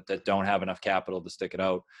 that don't have enough capital to stick it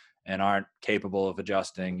out and aren't capable of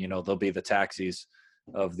adjusting. They'll be the taxis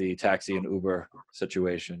of the taxi and Uber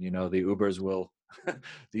situation. The Ubers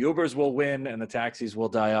will win and the taxis will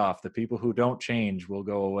die off. The people who don't change will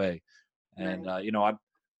go away. And, I'm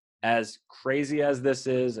as crazy as this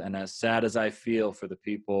is and as sad as I feel for the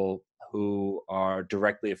people who are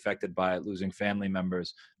directly affected by it, losing family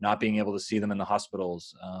members, not being able to see them in the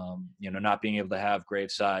hospitals, not being able to have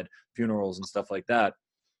graveside funerals and stuff like that.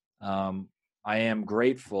 I am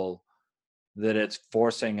grateful that it's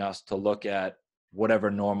forcing us to look at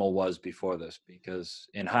whatever normal was before this, because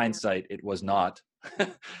in hindsight, it was not.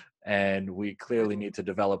 And we clearly need to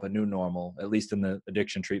develop a new normal, at least in the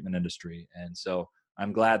addiction treatment industry. And so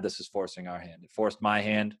I'm glad this is forcing our hand. It forced my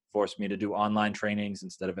hand, forced me to do online trainings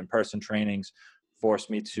instead of in-person trainings, forced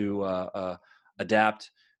me to adapt.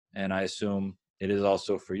 And I assume it is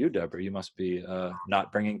also for you, Deborah. You must be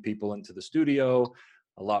not bringing people into the studio,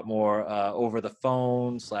 a lot more over the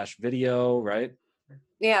phone / video, right?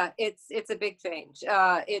 Yeah, it's a big change.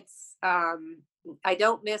 I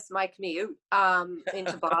don't miss my commute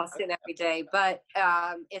into Boston every day, but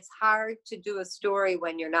it's hard to do a story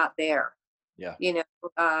when you're not there. Yeah.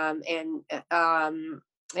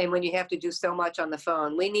 And when you have to do so much on the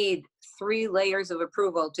phone, we need 3 layers of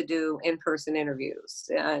approval to do in-person interviews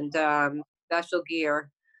and special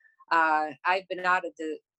gear. I've been out at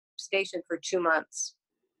the station for 2 months,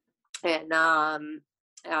 and I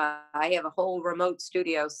have a whole remote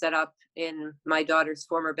studio set up in my daughter's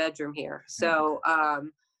former bedroom here. So,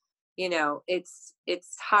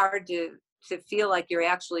 it's hard to feel like you're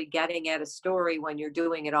actually getting at a story when you're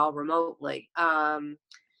doing it all remotely.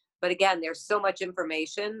 But again, there's so much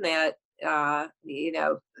information that,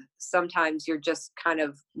 sometimes you're just kind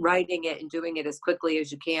of writing it and doing it as quickly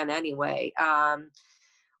as you can anyway.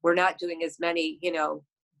 We're not doing as many,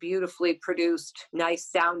 beautifully produced, nice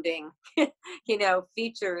sounding,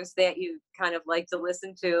 features that you kind of like to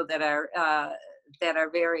listen to that are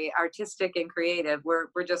very artistic and creative. We're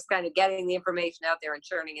just kind of getting the information out there and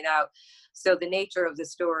churning it out. So the nature of the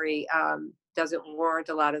story doesn't warrant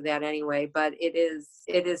a lot of that anyway, but it is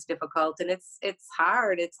difficult, and it's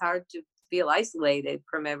hard. It's hard to feel isolated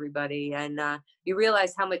from everybody. And you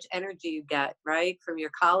realize how much energy you get, right, from your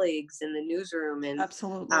colleagues in the newsroom, and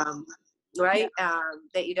absolutely. Right. Yeah.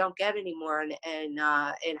 That you don't get anymore, and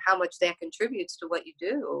how much that contributes to what you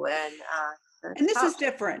do. And this is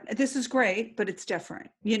different. This is great, but it's different,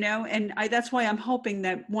 and that's why I'm hoping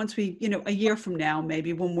that once we, a year from now,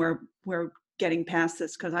 maybe when we're getting past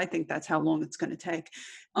this, because I think that's how long it's going to take,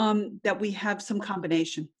 that we have some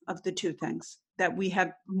combination of the two things, that we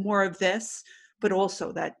have more of this, but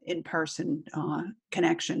also that in-person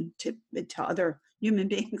connection to other human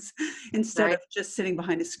beings instead Right. of just sitting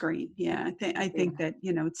behind a screen. Yeah, I think that,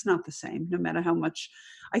 it's not the same, no matter how much.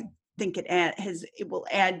 I think it will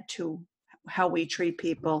add to how we treat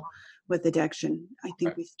people with addiction. I think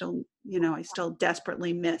Right. we still, I still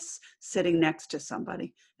desperately miss sitting next to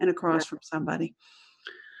somebody and across from somebody.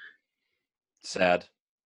 Sad.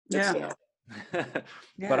 It's Yeah. sad.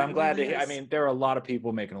 Yeah, But I'm it glad to really hear. I is. mean, there are a lot of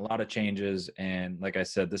people making a lot of changes, and like I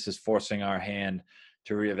said, this is forcing our hand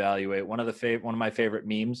to reevaluate. One of my favorite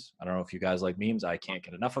memes. I don't know if you guys like memes. I can't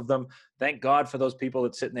get enough of them. Thank God for those people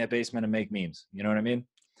that sit in their basement and make memes. You know what I mean?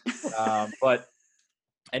 But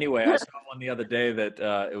anyway, I saw one the other day that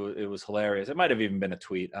it was hilarious. It might have even been a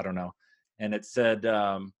tweet. I don't know. And it said,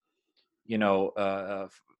 you know,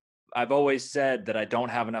 I've always said that I don't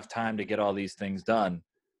have enough time to get all these things done.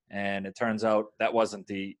 And it turns out that wasn't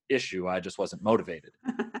the issue. I just wasn't motivated.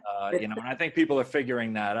 And I think people are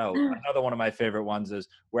figuring that out. Another one of my favorite ones is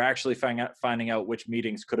we're actually finding out which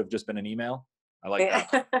meetings could have just been an email. I like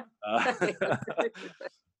that.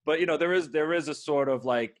 But there is a sort of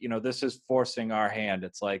like, this is forcing our hand.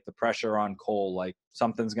 It's like the pressure on coal, like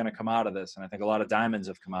something's going to come out of this. And I think a lot of diamonds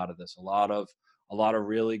have come out of this. A lot of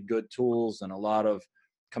really good tools and a lot of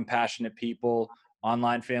compassionate people.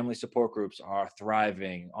 Online family support groups are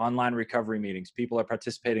thriving. Online recovery meetings, people are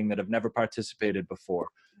participating that have never participated before.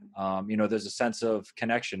 There's a sense of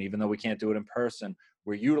connection, even though we can't do it in person.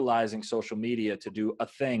 We're utilizing social media to do a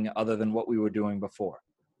thing other than what we were doing before.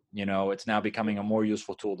 It's now becoming a more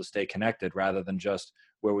useful tool to stay connected rather than just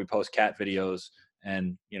where we post cat videos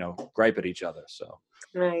and, gripe at each other. So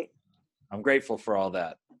Right. I'm grateful for all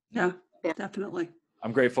that. Yeah, definitely.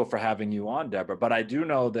 I'm grateful for having you on, Deborah, but I do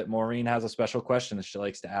know that Maureen has a special question that she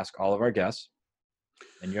likes to ask all of our guests,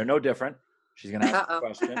 and you're no different. She's going to ask a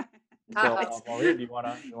question. So, Maureen, do you want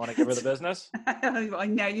to give her the business?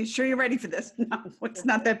 Now, you sure you're ready for this? No, it's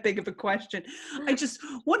not that big of a question. I just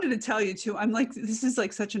wanted to tell you too. I'm like, this is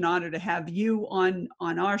like such an honor to have you on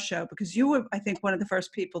our show, because you were, I think, one of the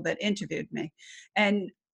first people that interviewed me, and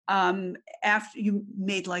after you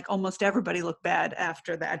made like almost everybody look bad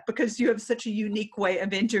after that, because you have such a unique way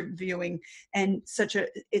of interviewing, and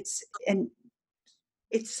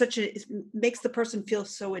it makes the person feel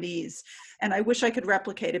so at ease. And I wish I could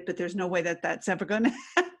replicate it, but there's no way that that's ever going to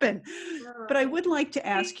happen. But I would like to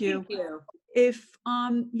ask you, if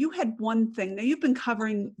you had one thing. Now, you've been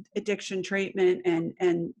covering addiction treatment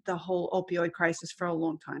and the whole opioid crisis for a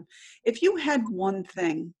long time. If you had one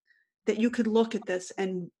thing that you could look at this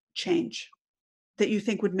and change, that you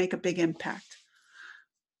think would make a big impact,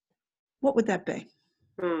 what would that be?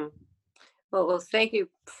 Well, thank you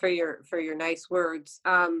for your nice words,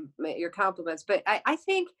 your compliments. But I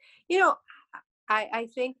think, I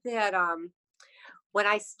think that when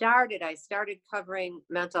I started covering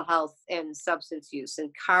mental health and substance use and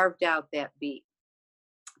carved out that beat.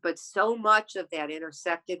 But so much of that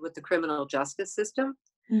intersected with the criminal justice system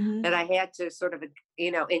that I had to sort of,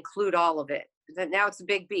 include all of it. That now it's a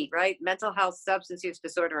big beat, right? Mental health, substance use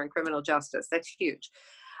disorder, and criminal justice. That's huge.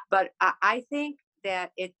 But I think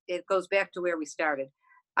that it goes back to where we started.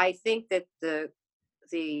 I think that the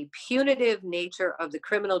punitive nature of the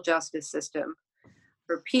criminal justice system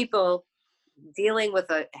for people dealing with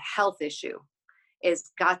a health issue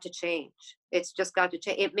is got to change. It's just got to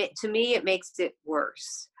change. To me, it makes it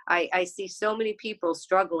worse. I see so many people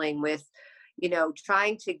struggling with,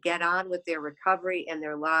 trying to get on with their recovery and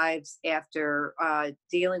their lives after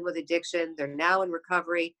dealing with addiction. They're now in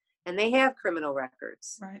recovery and they have criminal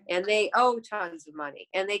records, Right. And they owe tons of money,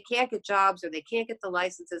 and they can't get jobs, or they can't get the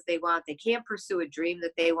licenses they want. They can't pursue a dream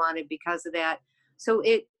that they wanted because of that. So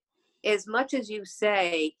as much as you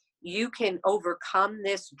say you can overcome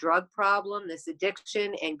this drug problem, this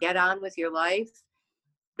addiction, and get on with your life,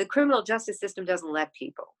 the criminal justice system doesn't let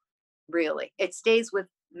people, really. It stays with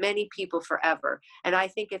many people forever. And I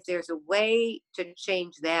think if there's a way to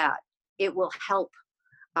change that, it will help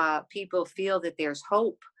people feel that there's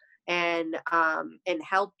hope, and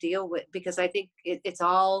help deal with, because I think it's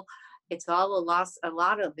all a loss. A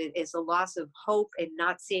lot of it is a loss of hope and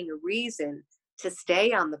not seeing a reason to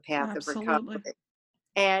stay on the path of recovery.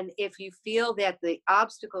 And if you feel that the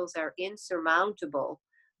obstacles are insurmountable,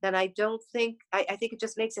 then I think it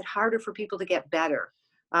just makes it harder for people to get better.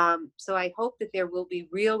 So I hope that there will be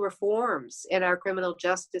real reforms in our criminal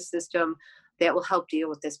justice system that will help deal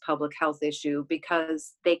with this public health issue,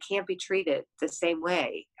 because they can't be treated the same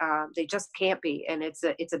way. They just can't be. And it's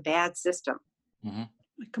a bad system. I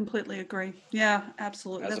completely agree. Yeah,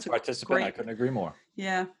 absolutely. As a participant, I couldn't agree more.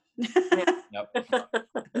 Yeah. Yep.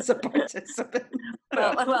 As a participant.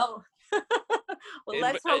 Well,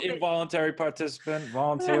 let's hope involuntary participant,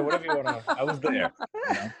 volunteer, whatever you want to. I was there.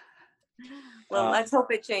 Well, let's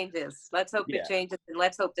hope it changes. Let's hope Yeah. it changes, and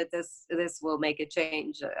let's hope that this will make a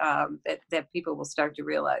change. That people will start to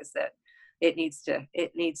realize that it needs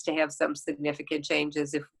to have some significant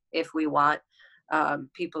changes if we want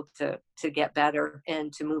people to get better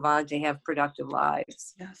and to move on to have productive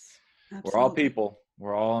lives. Yes, We're all absolutely. people.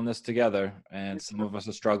 We're all in this together, and some of us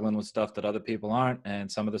are struggling with stuff that other people aren't,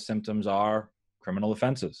 and some of the symptoms are criminal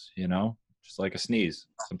offenses, just like a sneeze.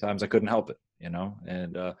 Sometimes I couldn't help it,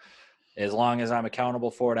 and as long as I'm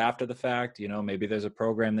accountable for it after the fact, maybe there's a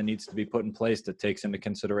program that needs to be put in place that takes into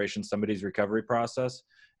consideration somebody's recovery process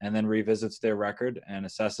and then revisits their record and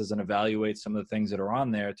assesses and evaluates some of the things that are on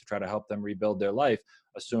there to try to help them rebuild their life,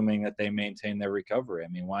 assuming that they maintain their recovery. I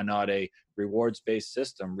mean, why not a rewards-based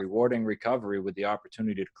system, rewarding recovery with the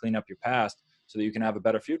opportunity to clean up your past so that you can have a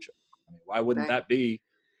better future? I mean, why wouldn't that be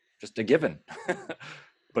just a given?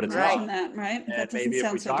 But it's Right. not. That, right? And That doesn't maybe if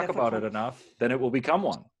sound we so talk about it difficult. enough, then it will become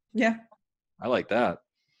one. Yeah, I like that.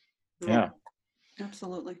 Yeah.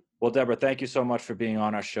 absolutely. Well, Deborah, thank you so much for being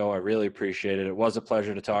on our show. I really appreciate it. It was a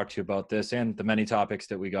pleasure to talk to you about this and the many topics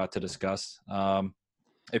that we got to discuss.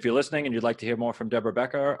 If you're listening and you'd like to hear more from Deborah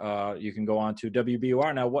Becker, you can go on to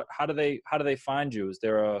WBUR. Now, how do they find you? Is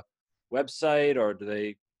there a website, or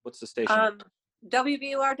what's the station?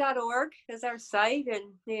 WBUR.org is our site,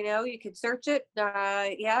 and you can search it,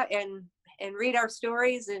 and read our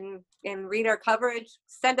stories and read our coverage.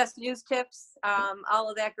 Send us news tips, all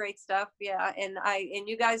of that great stuff. Yeah, and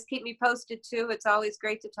you guys keep me posted too. It's always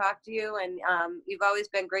great to talk to you, and you've always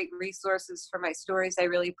been great resources for my stories. I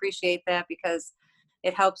really appreciate that because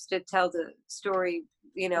it helps to tell the story,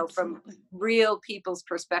 from Absolutely. real people's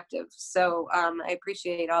perspective. So I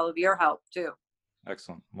appreciate all of your help too.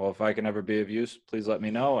 Excellent. Well, if I can ever be of use, please let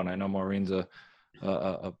me know. And I know Maureen's a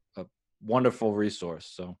wonderful resource.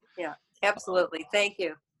 So Yeah, absolutely. Thank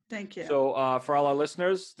you. Thank you. So for all our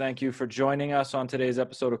listeners, thank you for joining us on today's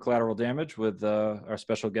episode of Collateral Damage with our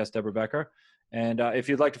special guest, Deborah Becker. And if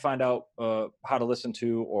you'd like to find out how to listen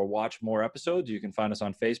to or watch more episodes, you can find us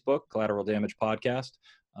on Facebook, Collateral Damage Podcast.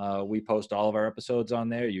 We post all of our episodes on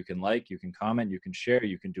there. You can you can comment, you can share,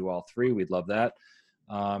 you can do all three. We'd love that.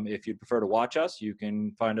 If you'd prefer to watch us, you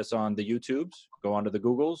can find us on the YouTubes. Go onto the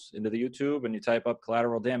Googles, into the YouTube, and you type up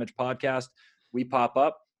Collateral Damage Podcast. We pop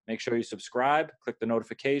up. Make sure you subscribe, click the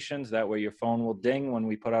notifications. That way your phone will ding when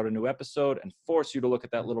we put out a new episode and force you to look at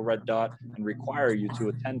that little red dot and require you to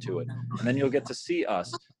attend to it. And then you'll get to see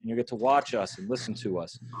us, and you'll get to watch us and listen to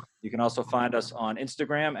us. You can also find us on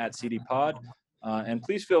Instagram at CDPod. And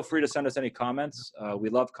please feel free to send us any comments. We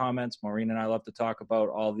love comments. Maureen and I love to talk about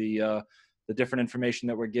all the different information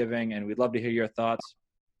that we're giving, and we'd love to hear your thoughts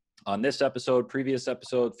on this episode, previous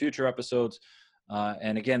episode, future episodes.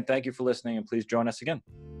 And again, thank you for listening, and please join us again.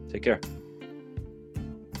 Take care.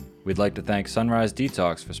 We'd like to thank Sunrise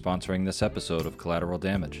Detox for sponsoring this episode of Collateral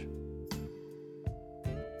Damage.